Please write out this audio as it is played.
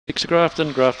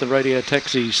Grafton Radio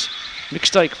Taxis.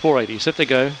 Mixed stake 480. Set to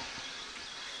go.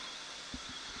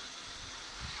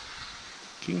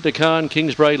 King Deccan,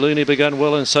 Kingsbury Looney begun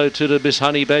well, and so too did Miss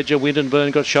Honey Badger.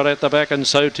 Windenburn got shot out the back, and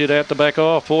so too out the back.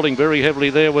 Oh, falling very heavily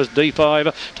there was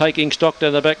D5. Taking stock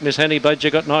down the back, Miss Honey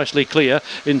Badger got nicely clear.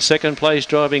 In second place,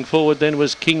 driving forward then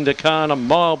was King Deccan. A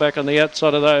mile back on the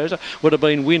outside of those would have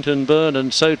been Windenburn,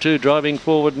 and so too driving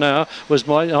forward now was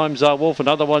I'm Wolf. And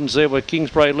other ones there were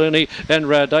Kingsbury Looney and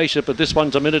Raudacious, but this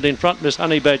one's a minute in front. Miss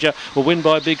Honey Badger will win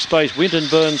by big space.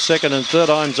 Windenburn second, and third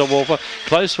I'm Wolf.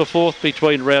 Close for fourth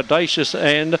between Raudacious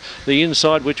and the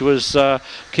inside, which was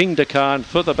King Deccan.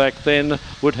 Further back then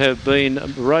would have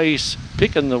been Race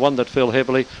Pick, and the one that fell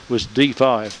heavily was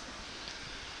D5.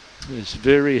 This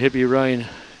very heavy rain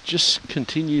just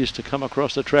continues to come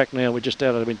across the track now. We're just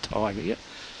out of the Tiger. Yep.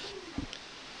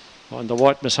 On the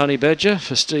white, Miss Honey Badger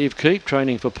for Steve Keep,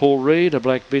 training for Paul Reed. A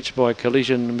black bitch by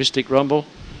Collision Mystic Rumble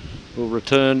will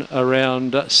return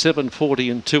around 7:40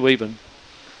 and 2 even.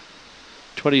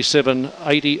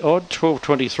 27.80 odd.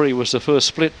 12.23 was the first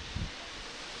split.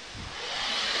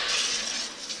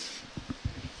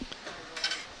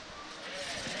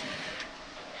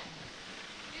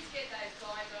 Just get those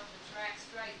guys off the track,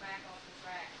 straight back off the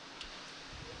track.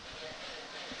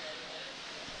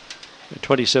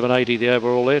 27.80 the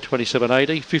overall there.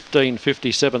 27.80.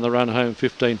 15.57 the run home.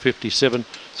 15.57.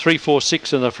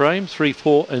 3.46 in the frame. 3,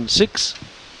 4 and 6.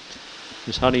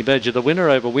 Miss Honey Badger the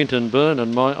winner over Windenburn,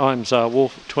 and I'm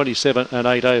Wolf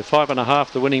 27.80.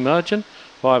 5.5 the winning margin.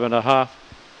 5.5